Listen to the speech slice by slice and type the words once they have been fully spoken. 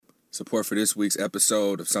Support for this week's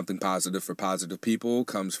episode of Something Positive for Positive People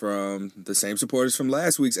comes from the same supporters from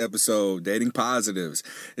last week's episode, Dating Positives.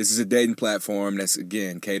 This is a dating platform that's,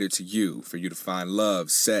 again, catered to you, for you to find love,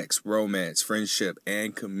 sex, romance, friendship,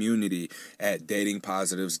 and community at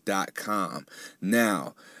datingpositives.com.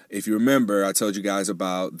 Now, if you remember, I told you guys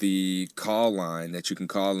about the call line that you can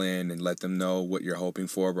call in and let them know what you're hoping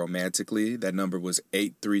for romantically. That number was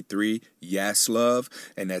 833-YES-LOVE,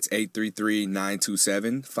 and that's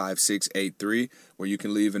 833-927-5683, where you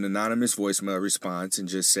can leave an anonymous voicemail response and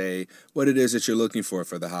just say what it is that you're looking for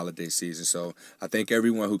the holiday season. So I thank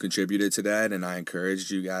everyone who contributed to that, and I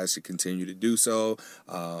encourage you guys to continue to do so.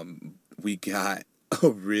 We got a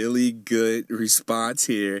really good response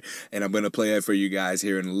here, and I'm going to play it for you guys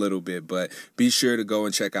here in a little bit, but be sure to go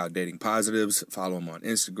and check out Dating Positives, follow them on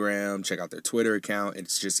Instagram, check out their Twitter account.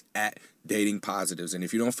 It's just at Dating Positives. And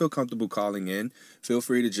if you don't feel comfortable calling in, feel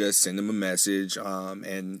free to just send them a message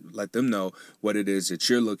and let them know what it is that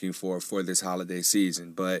you're looking for this holiday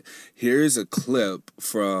season. But here's a clip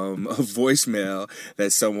from a voicemail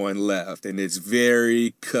that someone left, and it's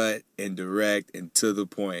very cut and direct and to the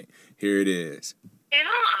point. Here it is. In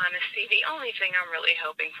all honesty, the only thing I'm really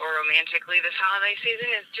hoping for romantically this holiday season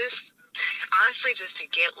is honestly just to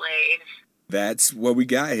get laid. That's what we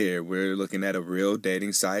got here. We're looking at a real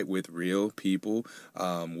dating site with real people,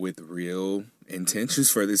 with real intentions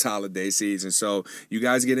for this holiday season. So you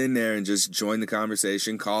guys get in there and just join the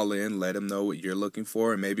conversation, call in, let them know what you're looking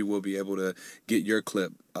for, and maybe we'll be able to get your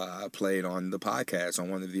clip played on the podcast on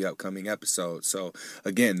one of the upcoming episodes. So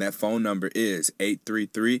again, that phone number is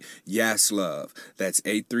 833-YES-LOVE. That's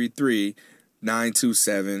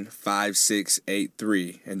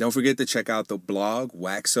 833-927-5683. And don't forget to check out the blog,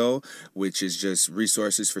 Waxo, which is just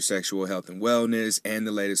resources for sexual health and wellness and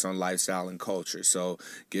the latest on lifestyle and culture. So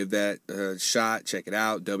give that a shot. Check it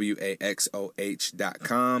out, waxoh.com.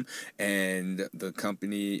 And the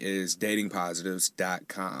company is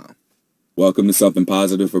datingpositives.com. Welcome to Something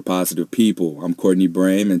Positive for Positive People. I'm Courtney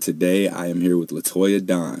Brame, and today I am here with Latoya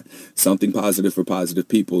Don. Something Positive for Positive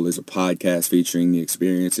People is a podcast featuring the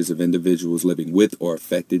experiences of individuals living with or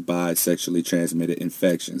affected by sexually transmitted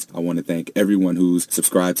infections. I want to thank everyone who's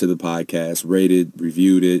subscribed to the podcast, rated,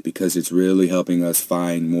 reviewed it, because it's really helping us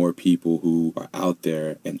find more people who are out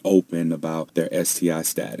there and open about their STI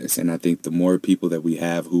status. And I think the more people that we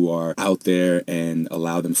have who are out there and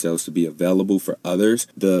allow themselves to be available for others,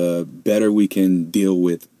 the better we can deal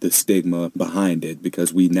with the stigma behind it,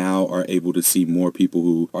 because we now are able to see more people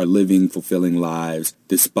who are living fulfilling lives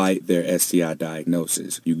despite their STI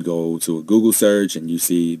diagnosis. You go to a Google search and you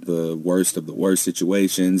see the worst of the worst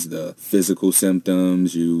situations, the physical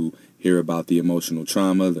symptoms, you hear about the emotional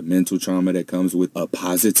trauma, the mental trauma that comes with a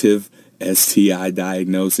positive STI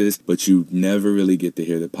diagnosis, but you never really get to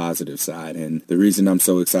hear the positive side. And the reason I'm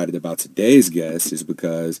so excited about today's guest is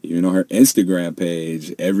because, her Instagram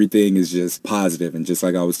page, everything is just positive. And just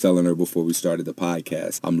like I was telling her before we started the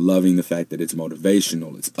podcast, I'm loving the fact that it's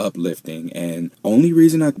motivational, it's uplifting. And only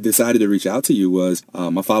reason I decided to reach out to you was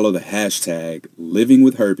I follow the hashtag Living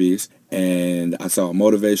with Herpes, and I saw a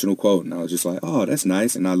motivational quote, and I was just like, oh, that's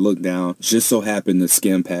nice. And I looked down, just so happened to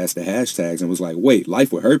skim past the hashtags and was like, wait,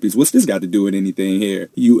 life with herpes? What's this got to do with anything here?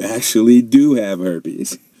 You actually do have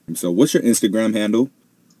herpes. So what's your Instagram handle?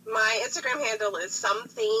 My Instagram handle is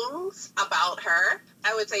SomethingS About Her.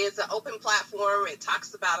 I would say it's an open platform. It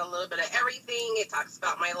talks about a little bit of everything. It talks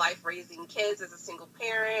about my life raising kids as a single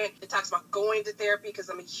parent. It talks about going to therapy, because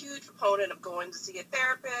I'm a huge proponent of going to see a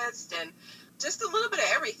therapist, and just a little bit of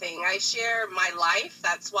everything. I share my life.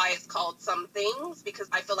 That's why it's called Some Things, because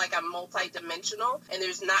I feel like I'm multidimensional, and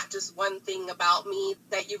there's not just one thing about me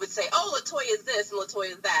that you would say, oh, Latoya is this and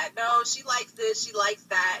Latoya is that. No, she likes this, she likes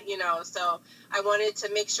that, So I wanted to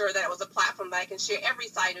make sure that it was a platform that I can share every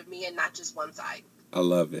side of me and not just one side. I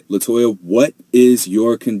love it. Latoya, what is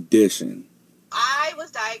your condition? I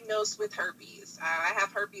was diagnosed with herpes. I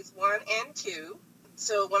have herpes 1 and 2.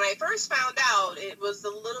 So when I first found out, it was a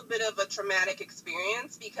little bit of a traumatic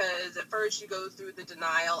experience, because at first you go through the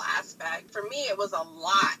denial aspect. For me, it was a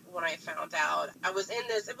lot when I found out. I was in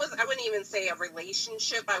this, I wouldn't even say a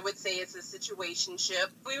relationship. I would say it's a situationship.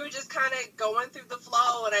 We were just kind of going through the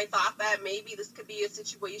flow, and I thought that maybe this could be a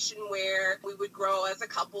situation where we would grow as a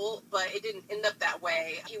couple, but it didn't end up that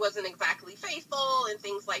way. He wasn't exactly faithful and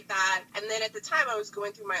things like that. And then at the time, I was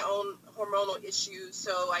going through my own hormonal issues,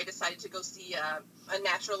 so I decided to go see a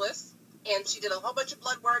naturalist, and she did a whole bunch of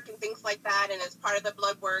blood work and things like that. And as part of the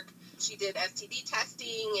blood work, she did STD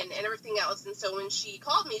testing and everything else. And so when she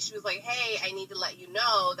called me, she was like, hey, I need to let you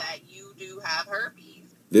know that you do have herpes.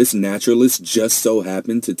 This naturalist just so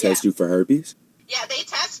happened to test you for herpes? Yeah, they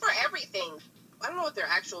test for everything. I don't know what their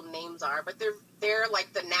actual names are, but they're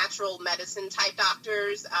like the natural medicine type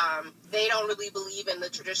doctors. They don't really believe in the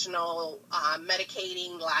traditional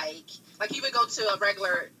medicating, like you would go to a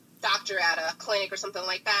regular doctor at a clinic or something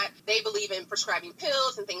like that. They believe in prescribing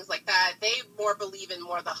pills and things like that. They more believe in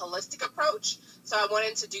more the holistic approach. So I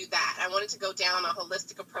wanted to do that. I wanted to go down a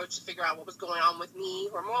holistic approach to figure out what was going on with me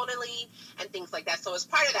hormonally and things like that. So as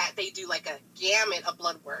part of that, they do like a gamut of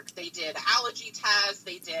blood work. They did allergy tests.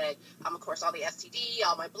 They did, of course, all the STD,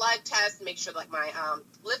 all my blood tests, make sure like my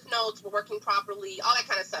lymph nodes were working properly, all that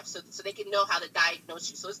kind of stuff. So they can know how to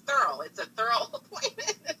diagnose you. So it's thorough. It's a thorough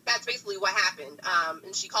appointment. That's basically what happened.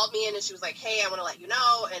 And she called me in and she was like, hey, I want to let you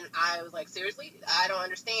know. And I was like, seriously? I don't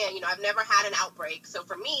understand. I've never had an outbreak. So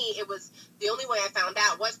for me, it was the only way I found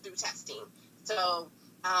out was through testing. So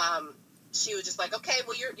she was just like, okay,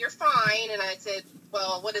 well, you're fine. And I said,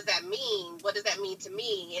 well, what does that mean? What does that mean to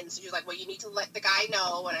me? And so she was like, well, you need to let the guy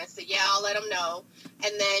know. And I said, yeah, I'll let him know.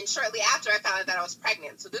 And then shortly after, I found out that I was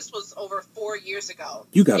pregnant. So this was over 4 years ago.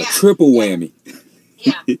 You got a triple whammy.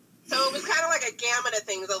 Yeah. So it was kind of like a gamut of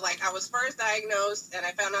things. Of like, I was first diagnosed and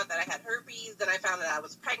I found out that I had herpes. Then I found that I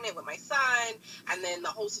was pregnant with my son. And then the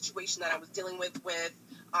whole situation that I was dealing with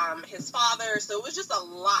his father. So it was just a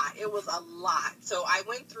lot. It was a lot. So I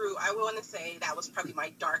went through, I want to say that was probably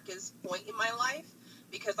my darkest point in my life,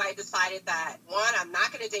 because I decided that, one, I'm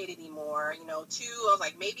not going to date anymore. Two, I was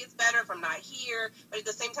like, maybe it's better if I'm not here. But at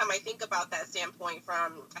the same time, I think about that standpoint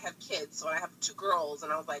from, I have kids, so I have 2 girls.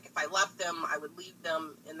 And I was like, if I left them, I would leave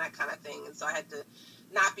them and that kind of thing. And so I had to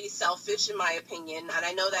not be selfish, in my opinion. And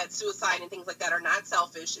I know that suicide and things like that are not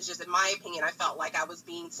selfish. It's just, in my opinion, I felt like I was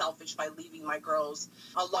being selfish by leaving my girls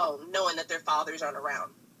alone, knowing that their fathers aren't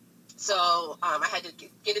around. So I had to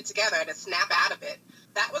get it together. I had to snap out of it.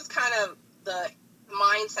 That was kind of the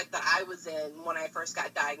mindset that I was in when I first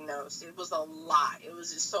got diagnosed. It was a lot. It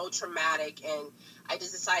was just so traumatic, and I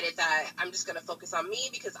just decided that I'm just going to focus on me,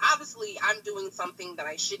 because obviously I'm doing something that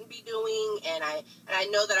I shouldn't be doing, and I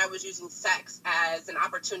know that I was using sex as an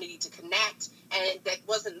opportunity to connect, and that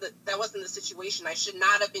wasn't the situation. I should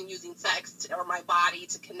not have been using sex or my body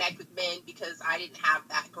to connect with men, because I didn't have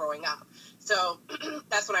that growing up. So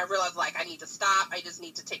that's when I realized, like, I need to stop. I just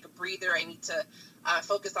need to take a breather. I need to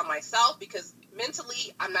focus on myself, because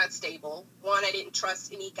mentally I'm not stable. One, I didn't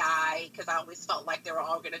trust any guy, because I always felt like they were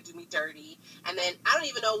all going to do me dirty. And then I don't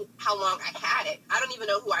even know how long I had it. I don't even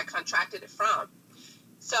know who I contracted it from.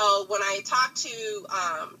 So when I talked to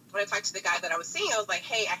the guy that I was seeing, I was like,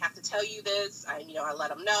 hey, I have to tell you this. I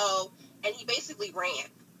let him know. And he basically ran.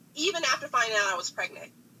 Even after finding out I was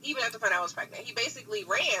pregnant. He basically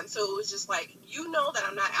ran. So it was just like, that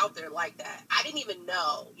I'm not out there like that. I didn't even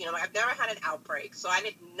know. I've never had an outbreak, so I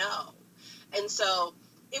didn't know. And so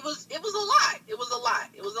it was a lot. It was a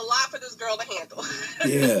lot for this girl to handle.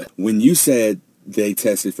 Yeah. When you said they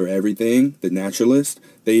tested for everything, the naturalist,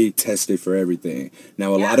 they tested for everything.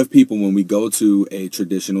 Now, a lot of people, when we go to a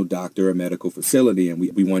traditional doctor or medical facility and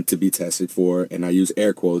we want to be tested for, and I use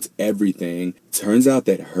air quotes, everything, turns out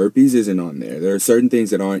that herpes isn't on there. There are certain things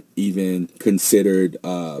that aren't even considered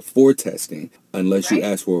for testing unless you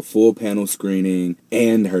ask for a full panel screening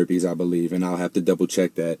and herpes, I believe. And I'll have to double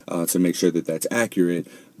check that to make sure that that's accurate.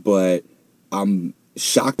 But I'm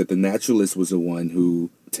shocked that the naturalist was the one who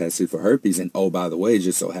tested for herpes, and oh, by the way,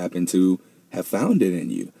 just so happened to have found it in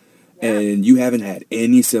you. And you haven't had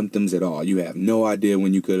any symptoms at all. You have no idea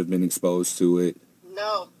when you could have been exposed to it.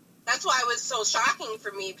 No. That's why it was so shocking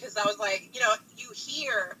for me, because I was like, you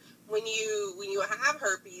hear when you have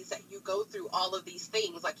herpes that you go through all of these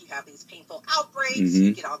things, like you have these painful outbreaks,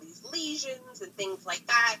 you get all these lesions and things like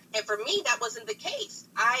that. And for me, that wasn't the case.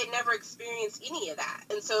 I had never experienced any of that.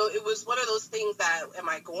 And so it was one of those things that, am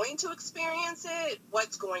I going to experience it?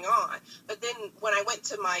 What's going on? But then when I went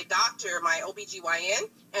to my doctor, my OBGYN,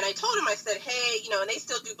 and I told him, I said, hey, and they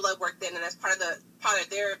still do blood work then, and that's part of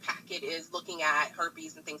their packet is looking at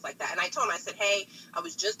herpes and things like that. And I told him, I said, hey, I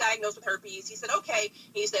was just diagnosed with herpes. He said, okay.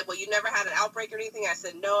 He said, well, you never had an outbreak or anything? I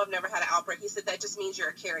said, no, I've never had an outbreak. He said, that just means you're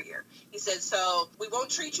a carrier. He said, so we won't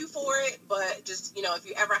treat you for it, but just, if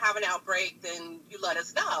you ever have an outbreak, then you let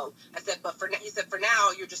us know. I said, but he said, for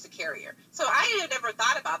now, you're just a carrier. So I had never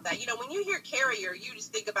thought about that. When you hear carrier, you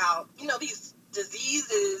just think about, these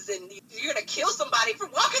diseases, and you're gonna kill somebody for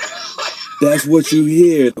walking around. That's what you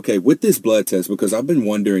hear. Okay, with this blood test, because I've been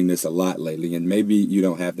wondering this a lot lately, and maybe you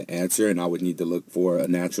don't have the answer, and I would need to look for a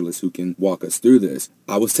naturalist who can walk us through this.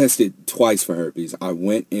 I was tested twice for herpes. I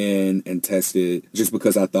went in and tested just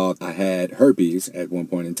because I thought I had herpes at one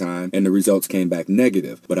point in time, and the results came back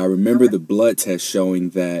negative. But I remember the blood test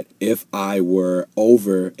showing that if I were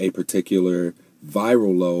over a particular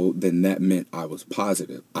viral load, then that meant I was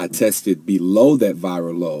positive. I tested below that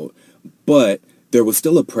viral load, but there was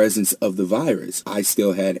still a presence of the virus. I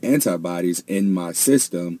still had antibodies in my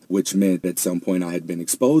system, which meant at some point I had been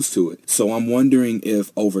exposed to it. So I'm wondering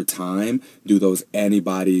if over time, do those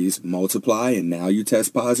antibodies multiply and now you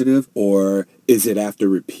test positive? Or is it after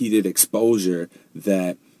repeated exposure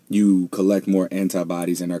that you collect more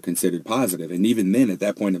antibodies and are considered positive? And even then, at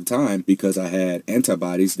that point of time, because I had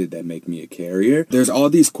antibodies, did that make me a carrier? There's all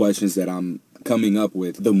these questions that I'm coming up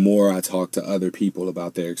with the more I talk to other people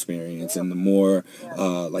about their experience, and the more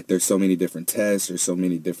like there's so many different tests, there's so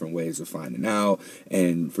many different ways of finding out.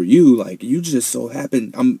 And for you, like, you just so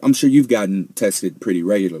happen, I'm sure you've gotten tested pretty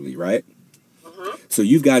regularly, right? So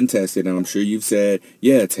you've gotten tested, and I'm sure you've said,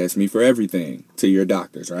 yeah, test me for everything to your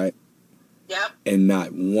doctors, right? Yep. And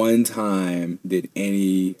not one time did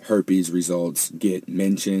any herpes results get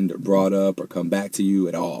mentioned or brought up or come back to you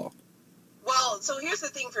at all. Well, so here's the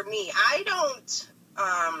thing for me. I don't,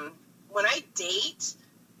 when I date,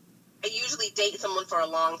 I usually date someone for a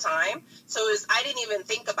long time. So I didn't even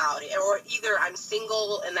think about it. Or either I'm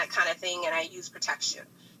single and that kind of thing, and I use protection.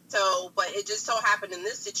 So, but it just so happened in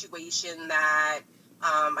this situation that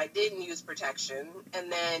I didn't use protection,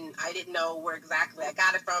 and then I didn't know where exactly I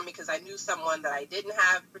got it from because I knew someone that I didn't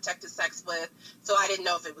have protected sex with, so I didn't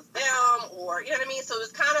know if it was them or, you know what I mean? So it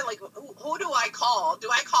was kind of like, who do I call? Do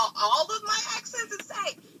I call all of my exes and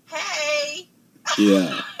say, hey,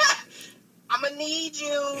 yeah, I'm going to need you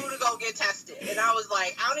to go get tested? And I was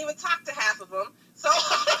like, I don't even talk to half of them. So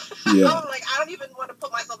yeah. I was like, I don't even want to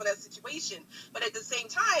put myself in that situation. But at the same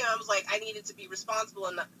time, I was like, I needed to be responsible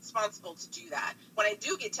to do that. When I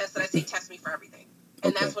do get tested, I say, test me for everything.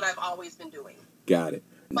 And that's what I've always been doing. Got it.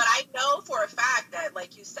 But I know for a fact that,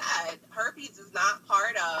 like you said, herpes is not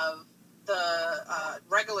part of the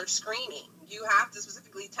regular screening. You have to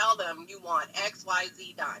specifically tell them you want X, Y,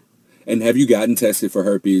 Z done. And have you gotten tested for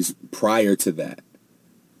herpes prior to that?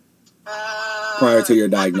 Prior to your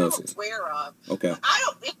diagnosis? I'm aware of. Okay. I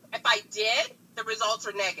don't think if I did, the results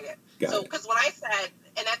are negative. So, because when I said,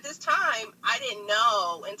 and at this time, I didn't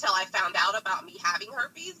know until I found out about me having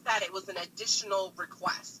herpes that it was an additional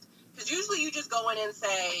request. Because usually you just go in and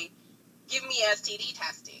say, give me STD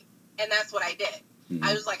testing. And that's what I did. Mm-hmm.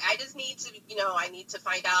 I was like, I just need to, I need to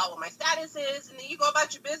find out what my status is. And then you go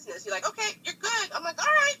about your business. You're like, okay, you're good. I'm like, all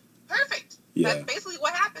right, perfect. Yeah. That's basically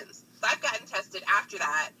what happens. So I've gotten tested after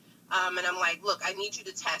that. And I'm like, look, I need you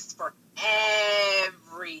to test for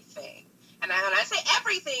everything. And when I say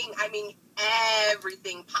everything, I mean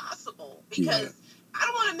everything possible. Because I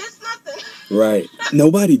don't want to miss nothing. Right.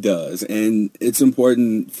 Nobody does. And it's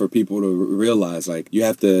important for people to realize, like, you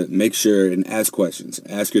have to make sure and ask questions.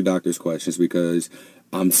 Ask your doctors questions, because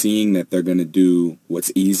I'm seeing that they're going to do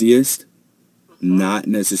what's easiest, not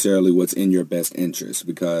necessarily what's in your best interest.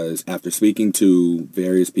 Because after speaking to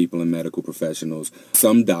various people and medical professionals,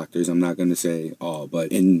 some doctors, I'm not going to say all,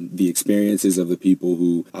 but in the experiences of the people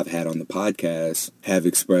who I've had on the podcast, have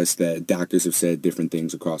expressed that doctors have said different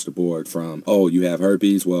things across the board, from, oh, you have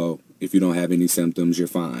herpes? Well, if you don't have any symptoms, you're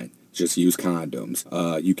fine. Just use condoms.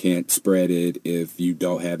 You can't spread it if you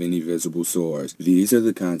don't have any visible sores. These are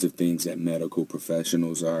the kinds of things that medical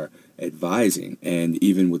professionals are advising. And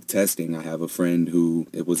even with testing, I have a friend who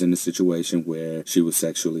it was in a situation where she was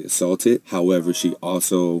sexually assaulted. However, she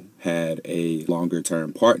also had a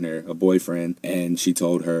longer-term partner, a boyfriend, and she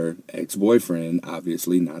told her ex-boyfriend,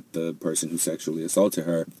 obviously not the person who sexually assaulted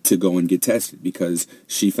her, to go and get tested because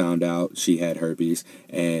she found out she had herpes,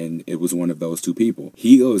 and it was one of those two people.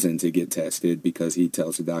 He goes in to get tested because he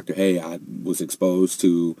tells the doctor, hey, I was exposed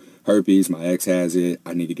to herpes, my ex has it,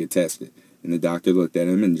 I need to get tested. And the doctor looked at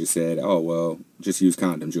him and just said, oh, well, just use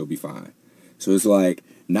condoms, you'll be fine. So it's like,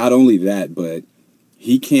 not only that, but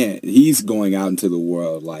he's going out into the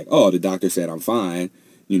world like, oh, the doctor said I'm fine.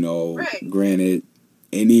 Right. Granted,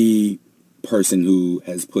 any person who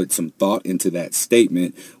has put some thought into that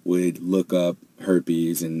statement would look up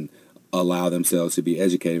herpes and allow themselves to be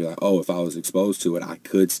educated, like, oh, if I was exposed to it, I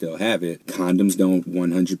could still have it. Condoms don't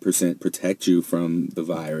 100% protect you from the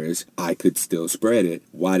virus. I could still spread it.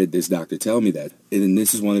 Why did this doctor tell me that? And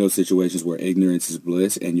this is one of those situations where ignorance is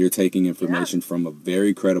bliss, and you're taking information from a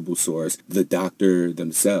very credible source, the doctor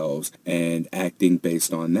themselves, and acting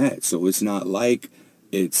based on that. So it's not like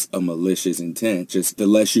it's a malicious intent. Just the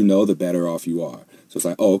less you know, the better off you are. So it's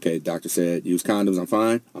like, oh, okay, doctor said use condoms, I'm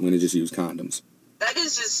fine. I'm going to just use condoms. That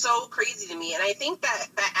is just so crazy to me. And I think that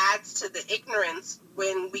adds to the ignorance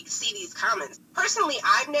when we see these comments. Personally,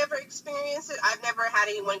 I've never experienced it. I've never had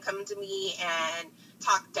anyone come to me and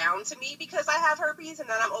talk down to me because I have herpes and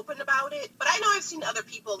then I'm open about it. But I know I've seen other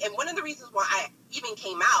people. And one of the reasons why I even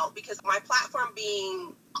came out, because my platform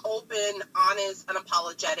being open, honest,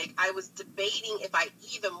 unapologetic, I was debating if I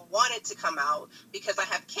even wanted to come out because I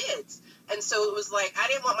have kids. And so it was like, I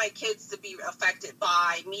didn't want my kids to be affected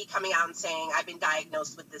by me coming out and saying I've been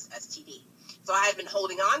diagnosed with this STD. So I had been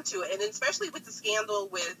holding on to it. And then especially with the scandal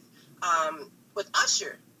with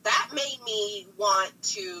Usher, that made me want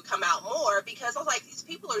to come out more because I was like, these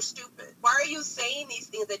people are stupid. Why are you saying these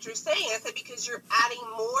things that you're saying? I said, because you're adding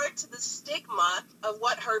more to the stigma of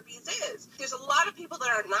what herpes is. There's a lot of people that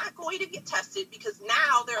are not going to get tested because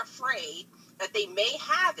now they're afraid that they may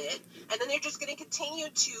have it, and then they're just going to continue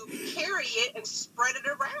to carry it and spread it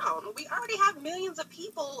around. We already have millions of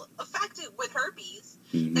people affected with herpes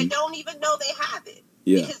that don't even know they have it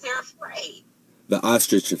because they're afraid. The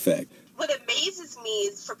ostrich effect. What amazes me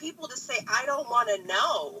is for people to say, I don't want to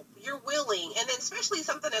know. You're willing. And then especially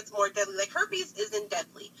something that's more deadly, like herpes isn't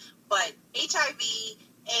deadly, but HIV,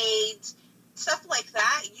 AIDS, stuff like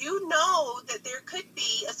that, you know that there could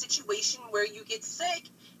be a situation where you get sick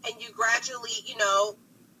and you gradually, even though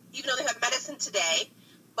they have medicine today,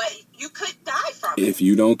 but you could die from it. If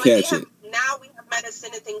you don't catch it. Now we have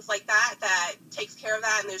medicine and things like that takes care of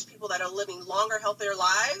that, and there's people that are living longer, healthier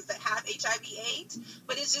lives that have HIV/AIDS,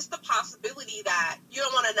 but it's just the possibility that you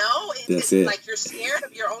don't want to know. It's like you're scared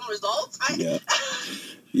of your own results.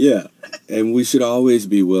 Yeah. And we should always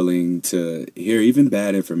be willing to hear even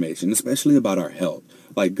bad information, especially about our health,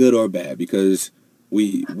 like good or bad, because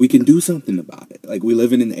we can do something about it. Like, we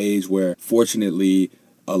live in an age where, fortunately,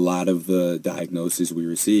 a lot of the diagnoses we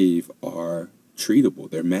receive are treatable.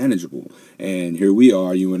 They're manageable. And here we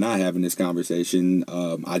are, you and I having this conversation.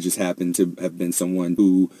 I just happen to have been someone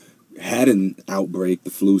who had an outbreak, the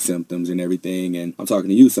flu symptoms and everything. And I'm talking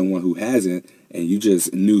to you, someone who hasn't, and you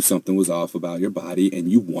just knew something was off about your body and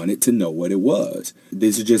you wanted to know what it was.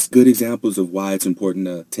 These are just good examples of why it's important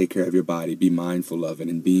to take care of your body, be mindful of it,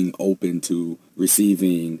 and being open to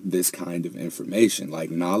receiving this kind of information. Like,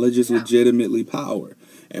 knowledge is legitimately power.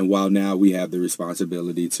 And while now we have the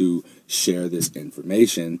responsibility to share this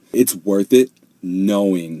information, it's worth it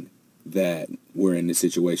knowing that we're in this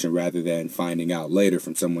situation rather than finding out later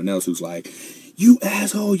from someone else who's like, you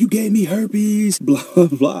asshole, you gave me herpes, blah,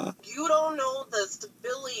 blah. You don't know the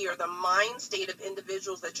stability or the mind state of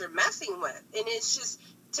individuals that you're messing with. And it's just,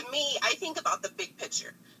 to me, I think about the big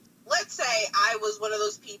picture. Let's say I was one of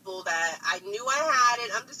those people that I knew I had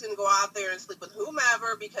it. I'm just going to go out there and sleep with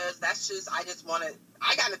whomever because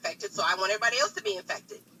I got infected, so I want everybody else to be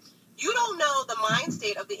infected. You don't know the mind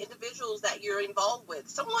state of the individuals that you're involved with.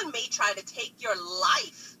 Someone may try to take your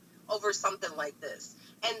life over something like this.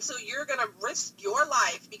 And so you're going to risk your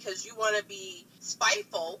life because you want to be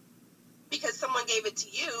spiteful because someone gave it to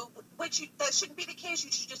you, that shouldn't be the case.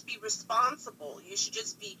 You should just be responsible. You should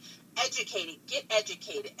just be educated, get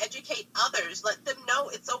educated, educate others, let them know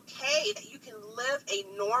it's okay that you can live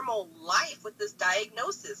a normal life with this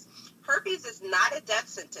diagnosis. Herpes is not a death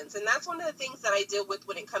sentence, and that's one of the things that I deal with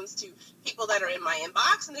when it comes to people that are in my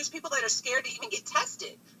inbox, and there's people that are scared to even get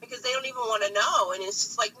tested because they don't even want to know, and it's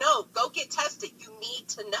just like, no, go get tested. You need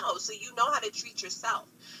to know so you know how to treat yourself.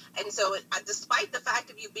 And so despite the fact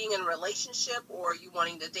of you being in a relationship or you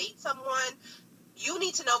wanting to date someone, you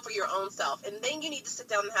need to know for your own self. And then you need to sit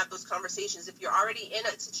down and have those conversations. If you're already in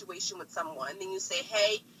a situation with someone, then you say,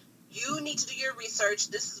 hey, you need to do your research.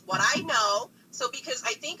 This is what I know. So because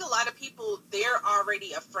I think a lot of people, they're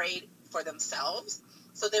already afraid for themselves.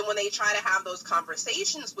 So then when they try to have those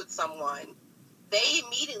conversations with someone, they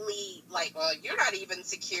immediately like, well, you're not even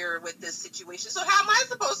secure with this situation. So how am I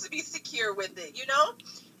supposed to be secure with it,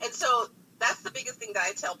 And so that's the biggest thing that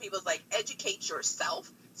I tell people is like, educate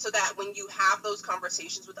yourself so that when you have those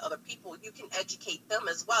conversations with other people, you can educate them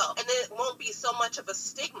as well. And then it won't be so much of a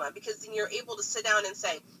stigma because then you're able to sit down and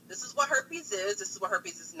say, this is what herpes is. This is what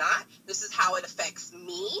herpes is not. This is how it affects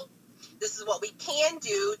me. This is what we can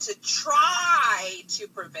do to try to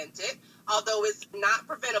prevent it, although it's not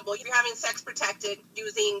preventable. If you're having sex protected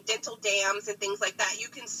using dental dams and things like that, you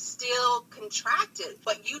can still contract it,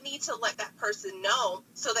 but you need to let that person know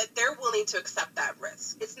so that they're willing to accept that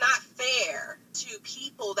risk. It's not fair to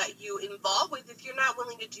people that you involve with if you're not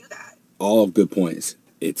willing to do that. All good points.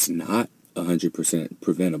 It's not 100%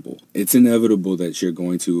 preventable. It's inevitable that you're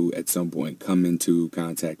going to, at some point, come into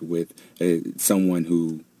contact with someone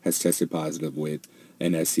who has tested positive with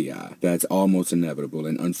an STI. That's almost inevitable.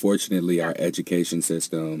 And unfortunately, our education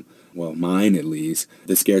system, well, mine at least,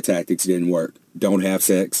 the scare tactics didn't work. Don't have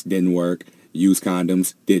sex didn't work. Use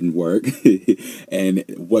condoms didn't work. And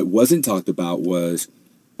what wasn't talked about was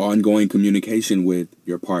ongoing communication with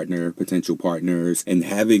your partner, potential partners, and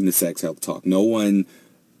having the sex health talk. No one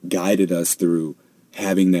guided us through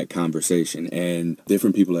having that conversation. And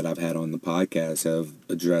different people that I've had on the podcast have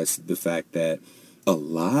addressed the fact that a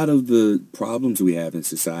lot of the problems we have in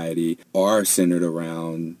society are centered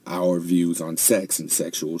around our views on sex and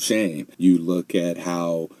sexual shame. You look at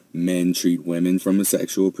how men treat women from a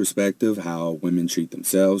sexual perspective, how women treat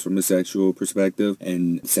themselves from a sexual perspective,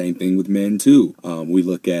 and same thing with men too. We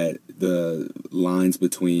look at the lines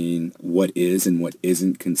between what is and what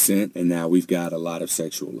isn't consent, and now we've got a lot of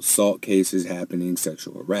sexual assault cases happening,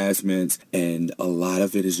 sexual harassments, and a lot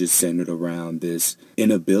of it is just centered around this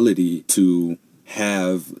inability to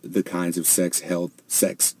have the kinds of sex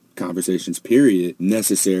conversations, period,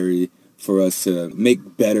 necessary for us to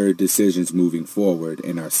make better decisions moving forward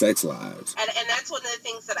in our sex lives. And that's one of the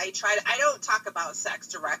things that I don't talk about sex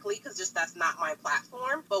directly because just that's not my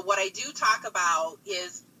platform. But what I do talk about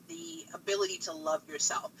is the ability to love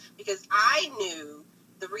yourself. Because I knew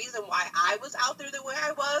the reason why I was out there the way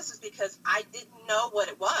I was is because I didn't know what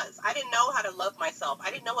it was. I didn't know how to love myself.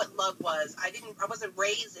 I didn't know what love was. I wasn't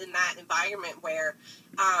raised in that environment where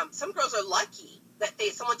some girls are lucky that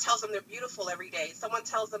someone tells them they're beautiful every day. Someone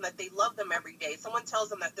tells them that they love them every day. Someone tells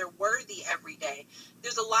them that they're worthy every day.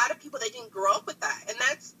 There's a lot of people that didn't grow up with that. And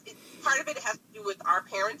part of it has to do with our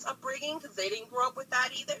parents' upbringing because they didn't grow up with that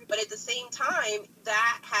either. But at the same time,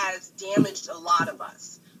 that has damaged a lot of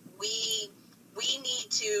us. We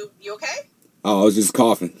need to, you okay? Oh, I was just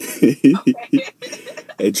coughing. Okay.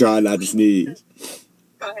 And trying not to sneeze.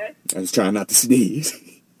 Go ahead. I was trying not to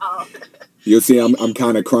sneeze. Oh. You'll see I'm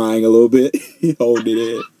kind of crying a little bit, holding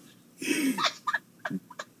it in.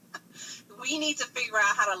 We need to figure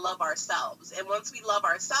out how to love ourselves. And once we love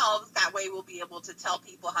ourselves, that way we'll be able to tell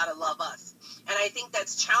people how to love us. And I think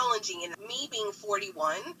that's challenging. And me being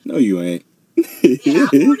 41. No, you ain't. Yeah,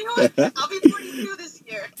 I'm 41. I'll be 42 this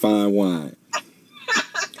year. Fine wine.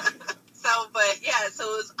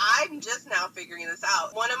 I'm just now figuring this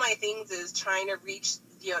out. One of my things is trying to reach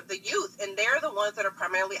the youth, and they're the ones that are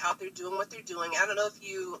primarily out there doing what they're doing. I don't know if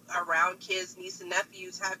you are around kids, nieces and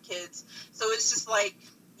nephews, have kids. So it's just like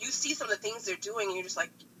you see some of the things they're doing, and you're just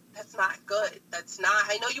like, that's not good. That's not,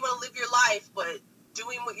 I know you want to live your life, but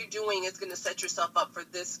doing what you're doing is going to set yourself up for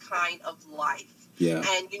this kind of life. Yeah.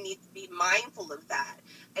 And you need to be mindful of that.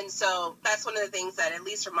 And so that's one of the things that, at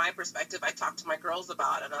least from my perspective, I talk to my girls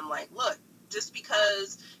about. And I'm like, look, just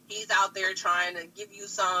because he's out there trying to give you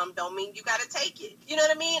some, don't mean you got to take it. You know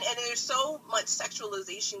what I mean? And there's so much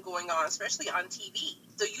sexualization going on, especially on TV.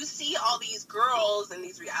 So you see all these girls and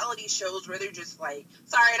these reality shows where they're just like,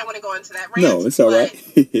 sorry, I don't want to go into that rant. No, it's all right.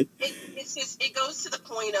 It's just, it goes to the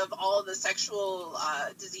point of all the sexual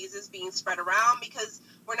diseases being spread around because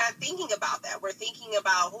we're not thinking about that. We're thinking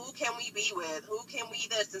about who can we be with, who can we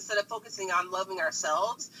this, instead of focusing on loving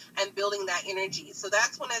ourselves and building that energy. So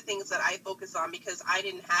that's one of the things that I focus on because I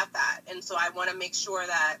didn't have that. And so I want to make sure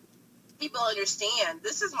that people understand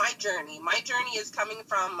this is my journey. My journey is coming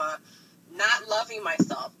from not loving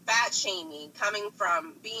myself, fat shaming, coming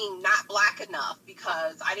from being not black enough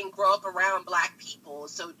because I didn't grow up around black people.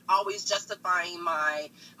 So always justifying my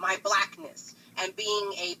blackness. And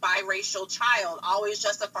being a biracial child, always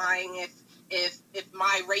justifying if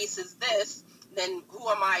my race is this, then who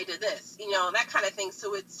am I to this? You know, that kind of thing.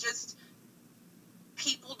 So it's just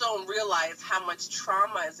people don't realize how much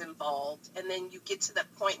trauma is involved. And then you get to that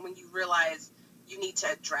point when you realize you need to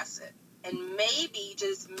address it. And maybe,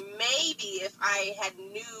 just maybe, if I had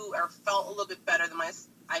knew or felt a little bit better than myself,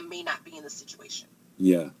 I may not be in this situation.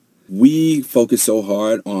 Yeah. We focus so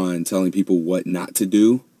hard on telling people what not to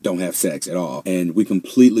do. Don't have sex at all. And we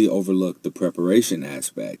completely overlook the preparation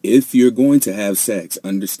aspect. If you're going to have sex,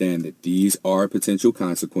 understand that these are potential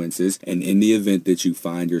consequences. And in the event that you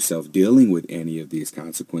find yourself dealing with any of these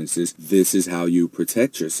consequences, this is how you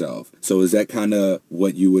protect yourself. So is that kind of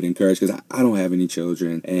what you would encourage? Because I don't have any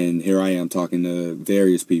children. And here I am talking to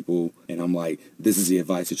various people. And I'm like, this is the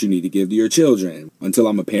advice that you need to give to your children. Until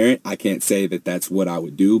I'm a parent, I can't say that that's what I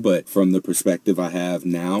would do. But from the perspective I have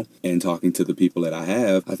now and talking to the people that I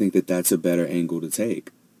have, I think that that's a better angle to take.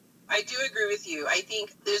 I do agree with you. I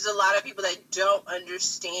think there's a lot of people that don't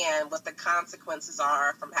understand what the consequences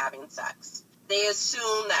are from having sex. They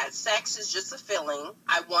assume that sex is just a feeling.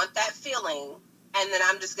 I want that feeling, and then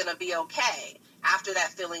I'm just going to be okay after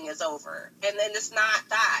that feeling is over. And then it's not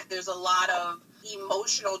that. There's a lot of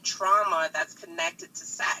emotional trauma that's connected to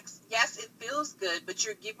sex. Yes, it feels good, but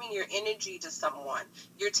you're giving your energy to someone.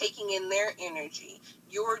 You're taking in their energy.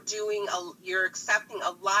 You're accepting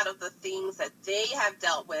a lot of the things that they have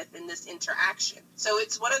dealt with in this interaction. So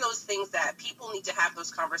it's one of those things that people need to have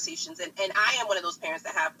those conversations. And I am one of those parents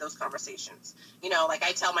that have those conversations. You know, like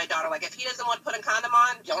I tell my daughter, like, if he doesn't want to put a condom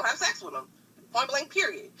on, don't have sex with him. Point blank,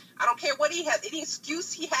 period. I don't care what he has, any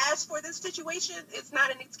excuse he has for this situation, it's not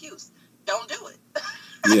an excuse. Don't do it.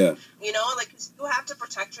 Yeah. You know, like, you have to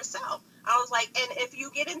protect yourself. I was like, and if you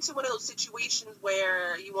get into one of those situations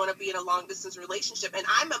where you want to be in a long distance relationship, and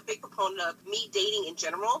I'm a big proponent of me dating in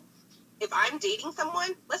general, if I'm dating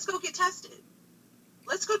someone, let's go get tested.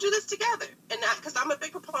 Let's go do this together. And because I'm a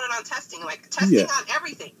big proponent on testing, like testing on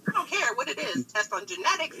everything. I don't care what it is. Test on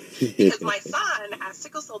genetics, because my son has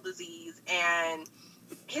sickle cell disease, and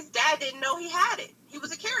his dad didn't know he had it. He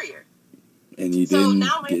was a carrier. And he didn't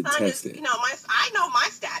now my get son tested. Is, you know, I know my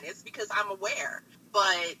status because I'm aware,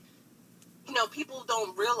 but you know, people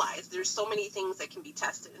don't realize there's so many things that can be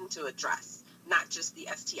tested and to address, not just the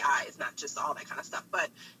STIs, not just all that kind of stuff. But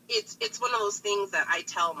it's one of those things that I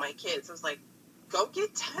tell my kids. I was like, go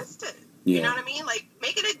get tested. Yeah. You know what I mean? Like,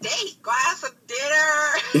 make it a date. Go have some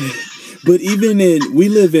dinner. But we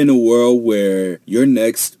live in a world where your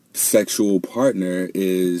next sexual partner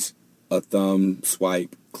is a thumb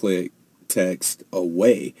swipe, click, text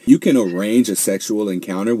away. You can arrange a sexual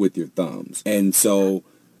encounter with your thumbs. And so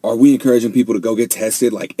are we encouraging people to go get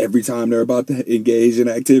tested like every time they're about to engage in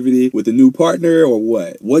activity with a new partner, or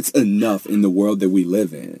what? What's enough in the world that we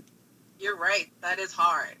live in? You're right. That is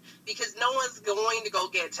hard, because no one's going to go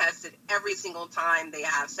get tested every single time they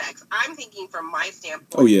have sex. I'm thinking from my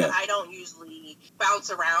standpoint that I don't usually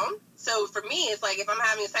bounce around. So for me, it's like if I'm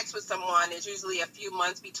having sex with someone, it's usually a few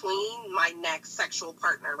months between my next sexual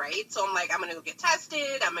partner, right? So I'm like, I'm going to go get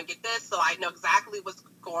tested. I'm going to get this, so I know exactly what's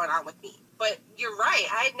going on with me. But you're right.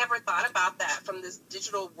 I had never thought about that from this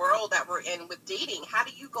digital world that we're in with dating. How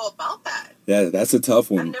do you go about that? Yeah, that's a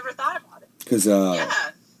tough one. I've never thought about it. Because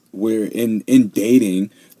we're in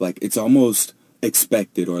dating, like, it's almost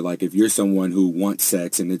expected, or like if you're someone who wants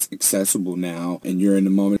sex and it's accessible now and you're in the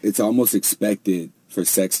moment, it's almost expected for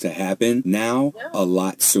sex to happen now a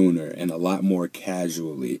lot sooner and a lot more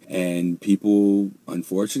casually. And people,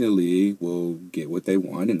 unfortunately, will get what they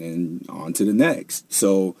want and then on to the next.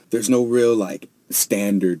 So there's no real, like,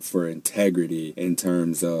 standard for integrity in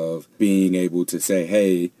terms of being able to say,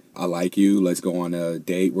 hey, I like you, let's go on a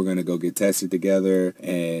date, we're going to go get tested together,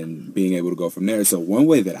 and being able to go from there. So one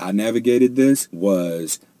way that I navigated this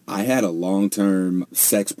was I had a long-term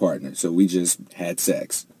sex partner, so we just had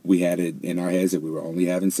sex. We had it in our heads that we were only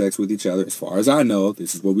having sex with each other. As far as I know,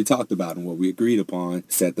 this is what we talked about and what we agreed upon,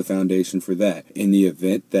 set the foundation for that. In the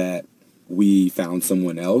event that we found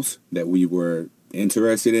someone else that we were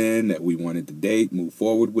interested in, that we wanted to date, move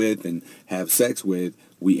forward with, and have sex with,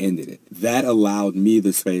 we ended it. That allowed me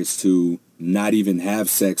the space to not even have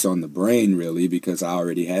sex on the brain, really, because I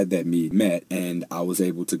already had that need met, and I was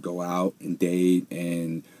able to go out and date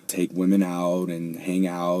and take women out and hang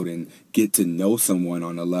out and get to know someone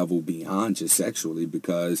on a level beyond just sexually,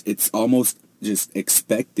 because it's almost just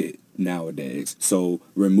expected nowadays. So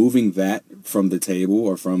removing that from the table,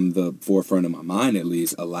 or from the forefront of my mind at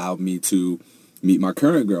least, allowed me to meet my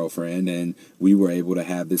current girlfriend, and we were able to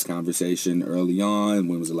have this conversation early on.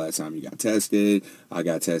 When was the last time you got tested? I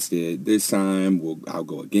got tested this time. I'll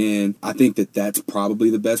go again. I think that that's probably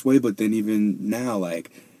the best way, but then even now, like,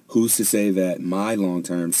 who's to say that my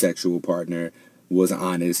long-term sexual partner was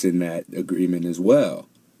honest in that agreement as well?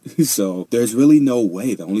 So there's really no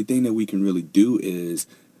way. The only thing that we can really do is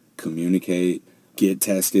communicate, get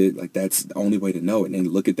tested. Like, that's the only way to know it, and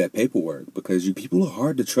look at that paperwork, because people are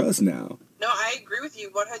hard to trust now. No, I agree with you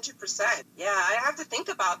 100%. Yeah, I have to think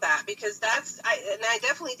about that, because I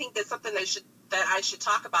definitely think that's something that I should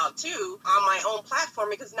talk about too on my own platform,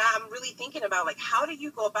 because now I'm really thinking about, like, how do you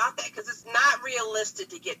go about that? Because it's not realistic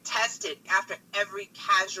to get tested after every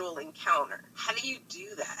casual encounter. How do you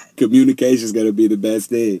do that? Communication is going to be the best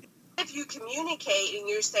thing. If you communicate and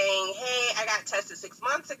you're saying, hey, I got tested 6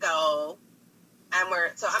 months ago, I'm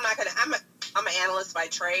an analyst by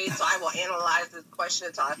trade, so I will analyze this question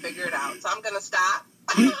until I figure it out. So I'm going to stop.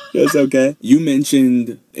 That's okay. You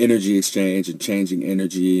mentioned energy exchange and changing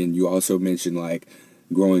energy, and you also mentioned, like,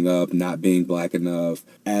 growing up not being black enough.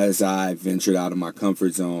 As I ventured out of my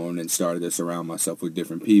comfort zone and started to surround myself with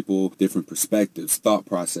different people, different perspectives, thought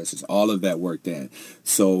processes, all of that worked in.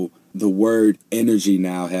 So the word energy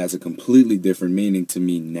now has a completely different meaning to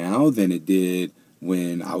me now than it did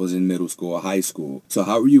when I was in middle school or high school. So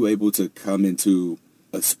how were you able to come into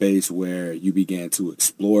a space where you began to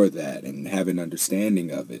explore that and have an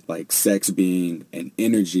understanding of it, like sex being an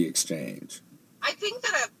energy exchange? I think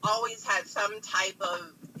that I've always had some type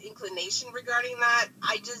of inclination regarding that.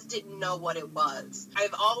 I just didn't know what it was.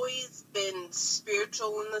 I've always been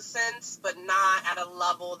spiritual in the sense, but not at a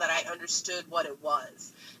level that I understood what it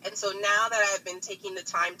was. And so now that I've been taking the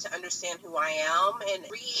time to understand who I am and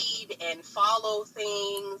read and follow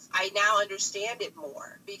things, I now understand it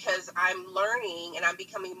more because I'm learning and I'm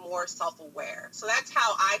becoming more self-aware. So that's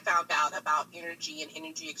how I found out about energy and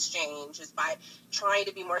energy exchange, is by trying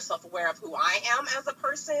to be more self-aware of who I am as a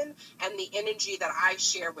person and the energy that I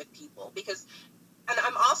share with people. And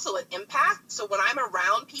I'm also an empath, so when I'm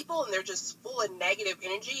around people and they're just full of negative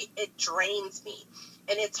energy, it drains me.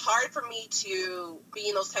 And it's hard for me to be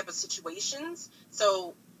in those type of situations.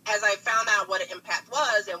 So as I found out what an empath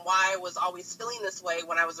was and why I was always feeling this way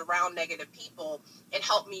when I was around negative people, it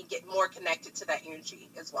helped me get more connected to that energy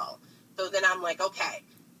as well. So then I'm like, okay,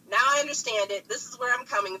 now I understand it. This is where I'm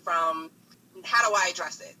coming from. How do I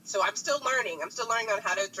address it? So I'm still learning. I'm still learning on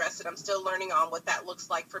how to address it. I'm still learning on what that looks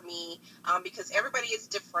like for me, because everybody is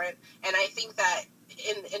different. And I think that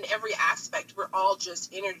in every aspect, we're all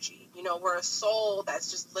just energy. You know, we're a soul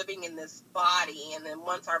that's just living in this body. And then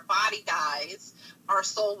once our body dies, our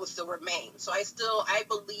soul will still remain. So I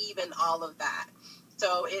believe in all of that.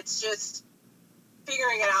 So it's just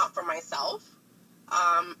figuring it out for myself.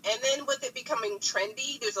 And then with it becoming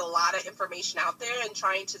trendy, there's a lot of information out there and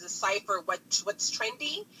trying to decipher what's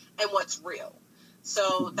trendy and what's real.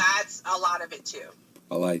 So that's a lot of it too.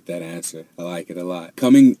 I like that answer. I like it a lot.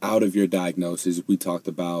 Coming out of your diagnosis, we talked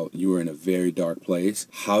about you were in a very dark place.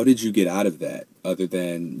 How did you get out of that? Other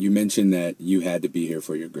than you mentioned that you had to be here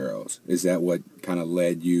for your girls. Is that what kind of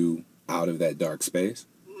led you out of that dark space?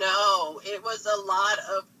 No, it was a lot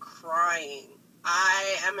of crying.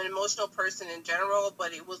 I am an emotional person in general,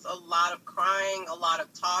 but it was a lot of crying, a lot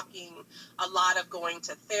of talking, a lot of going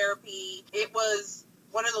to therapy. It was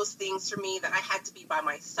one of those things for me that I had to be by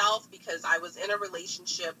myself because I was in a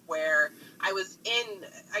relationship where I was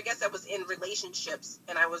in relationships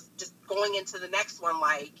and I was just going into the next one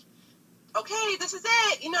like, okay, this is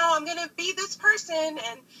it. You know, I'm going to be this person.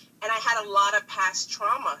 And I had a lot of past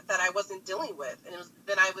trauma that I wasn't dealing with. And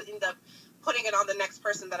then I would end up putting it on the next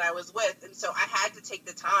person that I was with. And so I had to take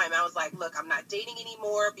the time. I was like, look, I'm not dating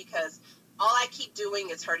anymore because all I keep doing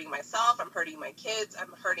is hurting myself. I'm hurting my kids.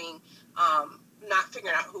 I'm hurting, not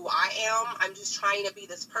figuring out who I am. I'm just trying to be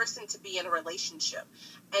this person to be in a relationship.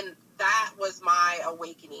 And that was my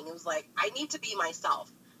awakening. It was like, I need to be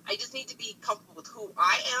myself. I just need to be comfortable with who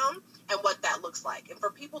I am and what that looks like. And for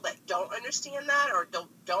people that don't understand that or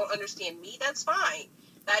don't understand me, that's fine.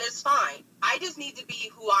 That is fine. I just need to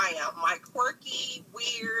be who I am. My quirky,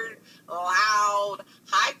 weird, loud,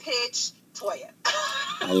 high-pitched Toya.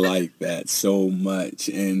 I like that so much.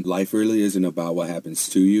 And life really isn't about what happens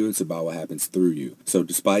to you. It's about what happens through you. So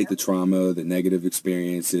despite the trauma, the negative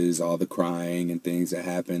experiences, all the crying and things that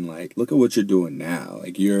happen, like, look at what you're doing now.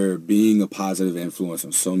 Like, you're being a positive influence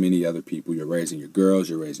on so many other people. You're raising your girls.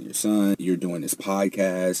 You're raising your son. You're doing this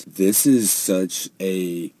podcast. This is such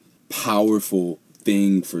a powerful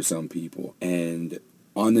thing for some people. And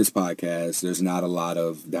on this podcast, there's not a lot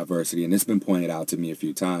of diversity, and it's been pointed out to me a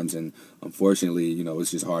few times, and unfortunately, you know,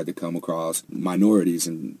 it's just hard to come across minorities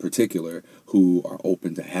in particular who are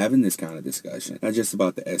open to having this kind of discussion, not just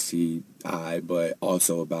about the STI, but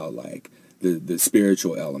also about, like, the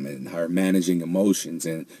spiritual element and how managing emotions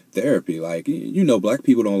and therapy. Like, you know, black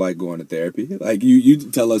people don't like going to therapy. Like, you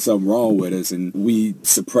tell us something wrong with us, and we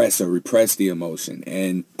suppress or repress the emotion,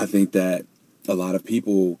 and I think that a lot of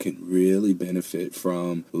people can really benefit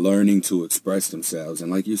from learning to express themselves.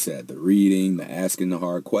 And like you said, the reading, the asking the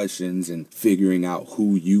hard questions, and figuring out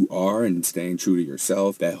who you are and staying true to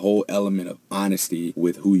yourself, that whole element of honesty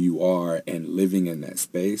with who you are and living in that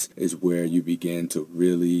space is where you begin to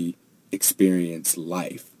really experience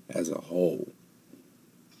life as a whole.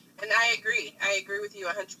 And I agree. I agree with you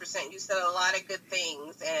 100%. You said a lot of good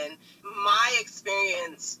things. And my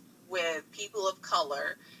experience with people of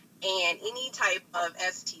color and any type of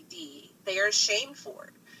STD, they are ashamed for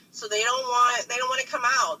it. So they don't want to come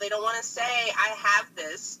out. They don't want to say, I have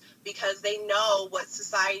this, because they know what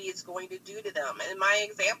society is going to do to them. And my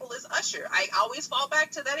example is Usher. I always fall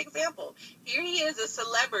back to that example. Here he is, a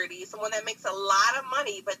celebrity, someone that makes a lot of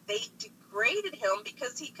money, but they degraded him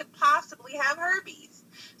because he could possibly have herpes.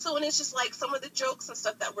 So when it's just like some of the jokes and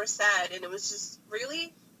stuff that were said, and it was just,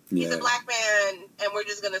 really? He's a black man, and we're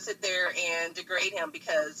just going to sit there and degrade him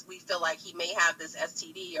because we feel like he may have this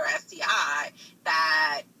STD or STI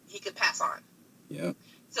that he could pass on. Yeah.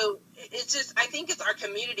 So it's I think it's our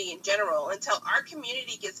community in general. Until our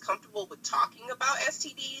community gets comfortable with talking about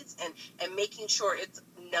STDs and making sure it's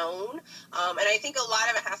known. And I think a lot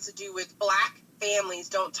of it has to do with Black families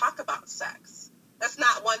don't talk about sex. That's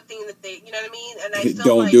not one thing that they, you know what I mean? And I feel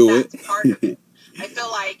Don't like do that's it. part of it. I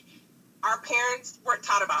feel like our parents weren't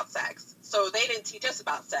taught about sex, so they didn't teach us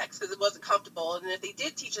about sex because it wasn't comfortable. And if they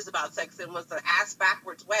did teach us about sex, it was an ass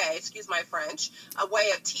backwards way, excuse my French, a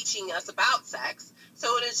way of teaching us about sex.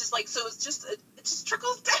 So it is just like, so it just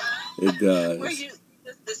trickles down. It does. Where you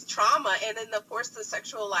this trauma, and then of course the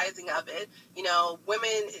sexualizing of it. You know, women.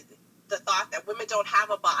 The thought that women don't have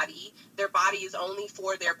a body, their body is only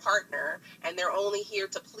for their partner, and they're only here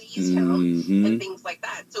to please him, and things like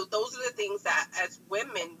that. So those are the things that as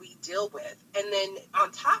women we deal with. And then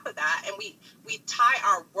on top of that, and we tie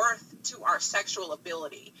our worth to our sexual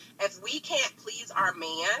ability. If we can't please our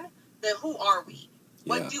man, then who are we?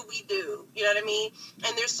 What do we do? You know what I mean?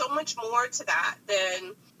 And there's so much more to that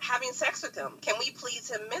than having sex with him. Can we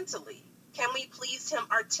please him mentally? Can we please him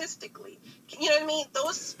artistically? You know what I mean?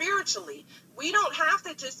 Those spiritually. We don't have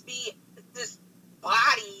to just be this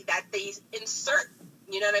body that they insert.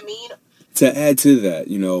 You know what I mean? To add to that,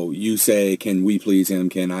 you know, you say, can we please him?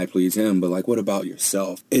 Can I please him? But like, what about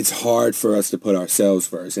yourself? It's hard for us to put ourselves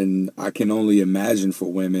first. And I can only imagine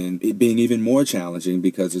for women it being even more challenging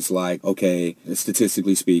because it's like, okay,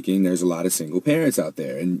 statistically speaking, there's a lot of single parents out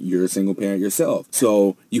there and you're a single parent yourself.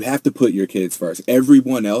 So you have to put your kids first.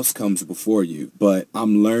 Everyone else comes before you. But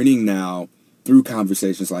I'm learning now through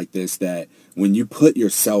conversations like this that when you put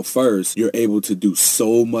yourself first, you're able to do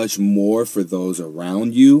so much more for those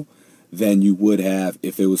around you than you would have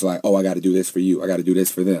if it was like, oh, I got to do this for you. I got to do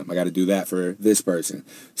this for them. I got to do that for this person.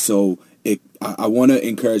 So I want to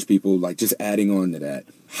encourage people, like just adding on to that.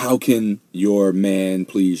 How can your man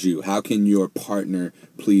please you? How can your partner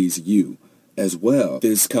please you as well?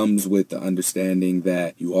 This comes with the understanding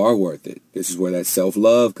that you are worth it. This is where that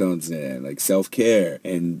self-love comes in, like self-care,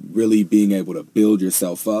 and really being able to build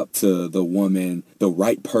yourself up to the woman the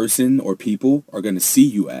right person or people are going to see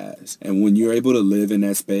you as. And when you're able to live in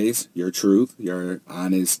that space, your truth, your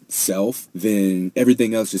honest self, then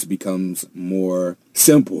everything else just becomes more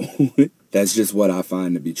simple. That's just what I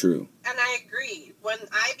find to be true. And I agree. When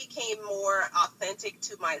I became more authentic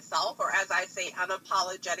to myself, or as I say,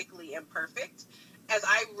 unapologetically imperfect, as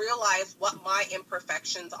I realized what my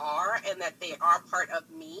imperfections are and that they are part of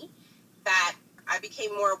me, that I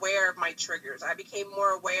became more aware of my triggers. I became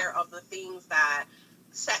more aware of the things that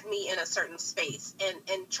set me in a certain space,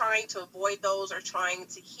 and trying to avoid those or trying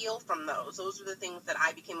to heal from those. Those are the things that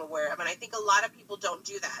I became aware of. And I think a lot of people don't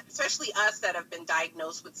do that, especially us that have been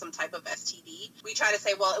diagnosed with some type of STD. We try to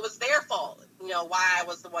say, well, it was their fault, you know, why I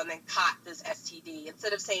was the one that caught this STD,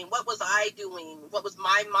 instead of saying, what was I doing? What was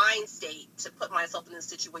my mind state to put myself in this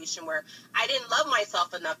situation where I didn't love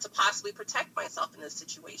myself enough to possibly protect myself in this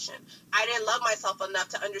situation? I didn't love myself enough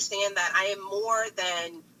to understand that I am more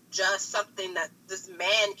than just something that this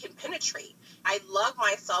man can penetrate. I love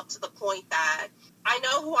myself to the point that I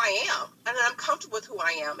know who I am and I'm comfortable with who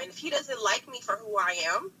I am. And if he doesn't like me for who I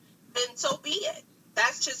am, then so be it.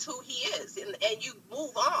 That's just who he is. And you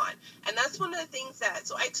move on. And that's one of the things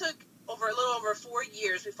so I took a little over 4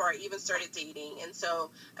 years before I even started dating. And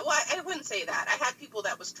so, well, I wouldn't say that. I had people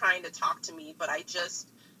that was trying to talk to me, but I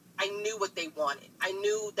knew what they wanted. I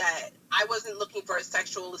knew that I wasn't looking for a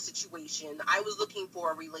sexual situation. I was looking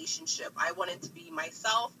for a relationship. I wanted to be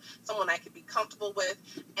myself, someone I could be comfortable with,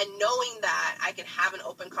 and knowing that I could have an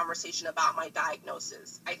open conversation about my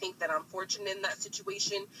diagnosis. I think that I'm fortunate in that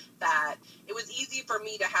situation, that it was easy for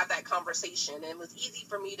me to have that conversation, and it was easy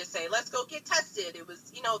for me to say, let's go get tested. It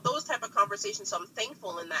was, those type of conversations, so I'm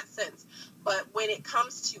thankful in that sense. But when it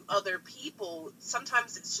comes to other people,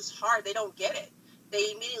 sometimes it's just hard. They don't get it.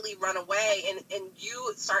 They immediately run away, and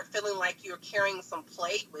you start feeling like you're carrying some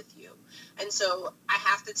plague with you. And so I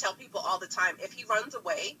have to tell people all the time, if he runs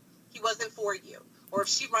away, he wasn't for you. Or if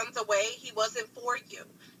she runs away, he wasn't for you.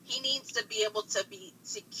 He needs to be able to be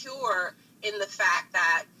secure in the fact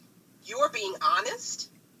that you're being honest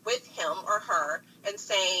with him or her and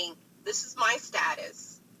saying, this is my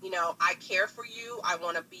status. I care for you. I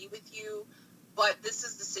want to be with you. But this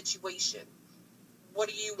is the situation. What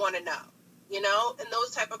do you want to know? And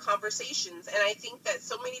those type of conversations. And I think that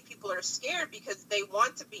so many people are scared because they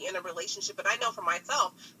want to be in a relationship. But I know for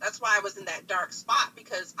myself, that's why I was in that dark spot,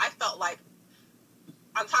 because I felt like,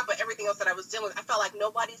 on top of everything else that I was dealing with, I felt like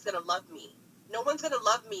nobody's going to love me. No one's going to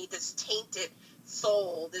love me, this tainted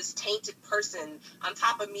soul, this tainted person, on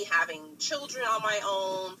top of me having children on my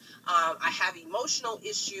own. I have emotional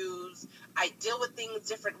issues. I deal with things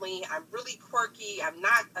differently. I'm really quirky. I'm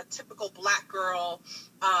not a typical Black girl.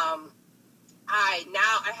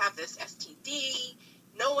 I have this STD.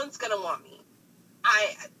 No one's going to want me.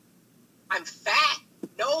 I'm fat.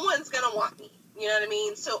 No one's going to want me. You know what I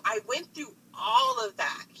mean? So I went through all of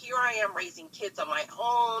that. Here I am raising kids on my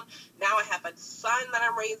own. Now I have a son that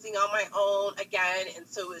I'm raising on my own again. And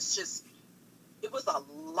so it was a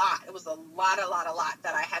lot. It was a lot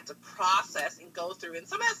that I had to process and go through. And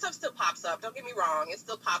some of that stuff still pops up. Don't get me wrong. It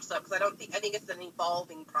still pops up because I think it's an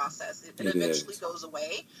evolving process. It eventually goes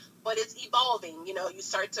away, but it's evolving. You know, you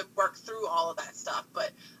start to work through all of that stuff.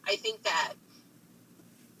 But I think that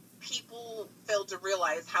people fail to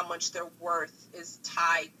realize how much their worth is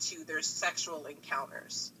tied to their sexual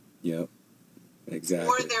encounters. Yep, exactly.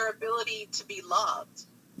 Or their ability to be loved.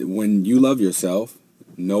 When you love yourself,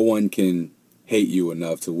 no one can hate you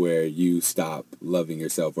enough to where you stop loving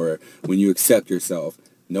yourself. Or when you accept yourself,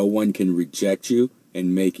 no one can reject you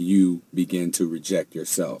and make you begin to reject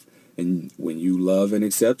yourself. And when you love and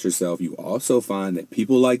accept yourself, you also find that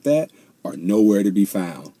people like that are nowhere to be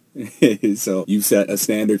found. So you set a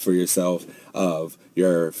standard for yourself of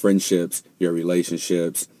your friendships, your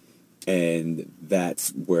relationships, and that's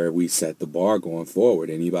where we set the bar going forward.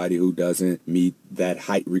 Anybody who doesn't meet that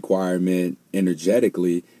height requirement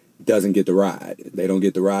energetically doesn't get the ride. They don't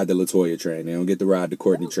get the ride the LaToya train. They don't get the ride the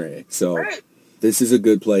Courtney train. So this is a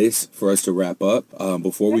good place for us to wrap up.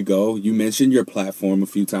 Before we go, you mentioned your platform a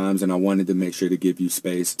few times, and I wanted to make sure to give you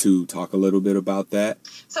space to talk a little bit about that.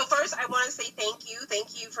 So first, I want to say thank you.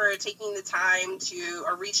 Thank you for taking the time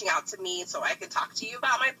or reaching out to me so I could talk to you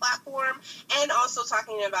about my platform, and also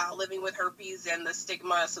talking about living with herpes and the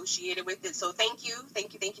stigma associated with it. So thank you.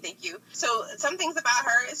 So Some Things About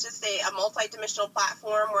Her is just a multi-dimensional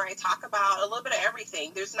platform where I talk about a little bit of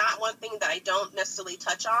everything. There's not one thing that I don't necessarily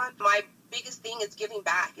touch on. My biggest thing is giving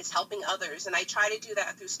back, is helping others, and I try to do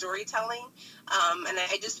that through storytelling. And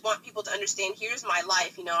I just want people to understand, here's my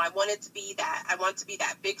life. You know, I want to be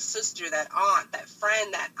that big sister, that aunt, that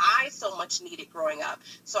friend that I so much needed growing up.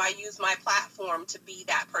 So I use my platform to be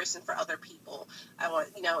that person for other people.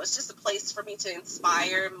 It's just a place for me to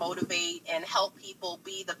inspire, motivate, and help people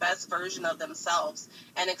be the best version of themselves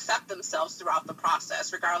and accept themselves throughout the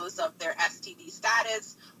process, regardless of their STD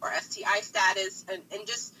status or STI status, and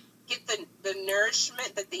just get the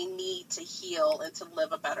nourishment that they need to heal and to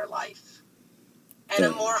live a better life. And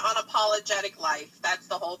a more unapologetic life. That's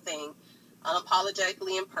the whole thing.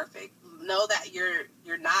 Unapologetically imperfect. Know that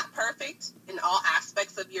you're not perfect in all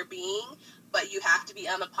aspects of your being, but you have to be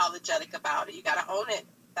unapologetic about it. You got to own it.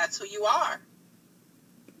 That's who you are.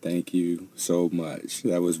 Thank you so much.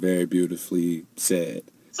 That was very beautifully said.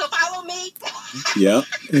 So follow me. Yep.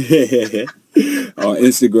 On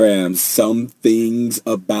Instagram, Somethings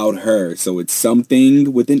About Her. So it's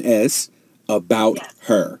something with an S about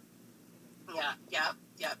her.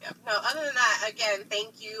 Yep. No, other than that, again,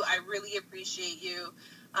 thank you. I really appreciate you.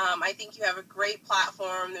 I think you have a great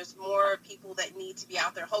platform. There's more people that need to be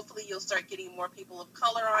out there. Hopefully you'll start getting more people of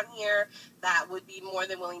color on here that would be more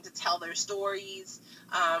than willing to tell their stories,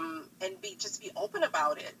 and be open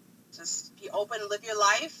about it. Just be open, live your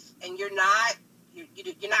life, and you're not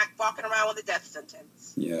walking around with a death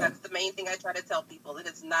sentence. Yeah. That's the main thing I try to tell people. It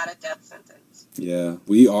is not a death sentence. Yeah.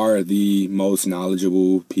 We are the most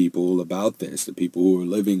knowledgeable people about this, the people who are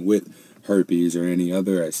living with herpes or any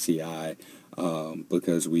other STI,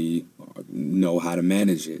 because we know how to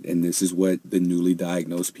manage it. And this is what the newly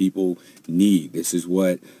diagnosed people need. This is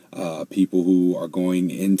what people who are going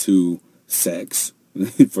into sex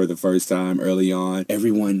for the first time early on,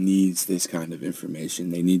 everyone needs this kind of information.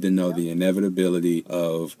 They need to know the inevitability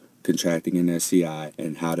of contracting an STI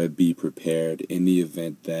and how to be prepared in the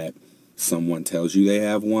event that someone tells you they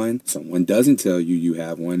have one, someone doesn't tell you you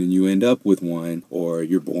have one, and you end up with one, or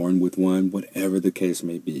you're born with one, whatever the case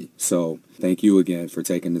may be. So thank you again for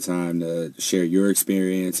taking the time to share your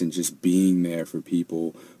experience and just being there for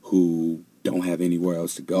people who don't have anywhere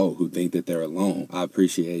else to go, who think that they're alone. I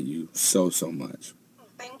appreciate you so much.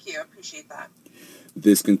 Thank you. I appreciate that.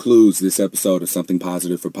 This concludes this episode of Something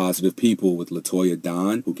Positive for Positive People with LaToya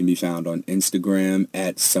Don, who can be found on Instagram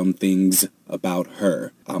at Somethings About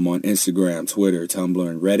Her. I'm on Instagram, Twitter, Tumblr,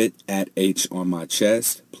 and Reddit at H on my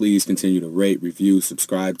chest. Please continue to rate, review,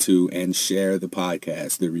 subscribe to, and share the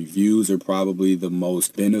podcast. The reviews are probably the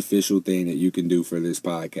most beneficial thing that you can do for this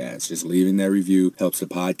podcast. Just leaving that review helps the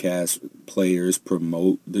podcast players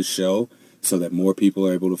promote the show, so that more people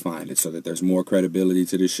are able to find it, so that there's more credibility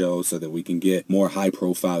to the show, so that we can get more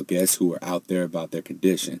high-profile guests who are out there about their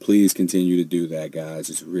condition. Please continue to do that, guys.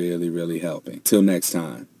 It's really, really helping. Till next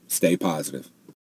time, stay positive.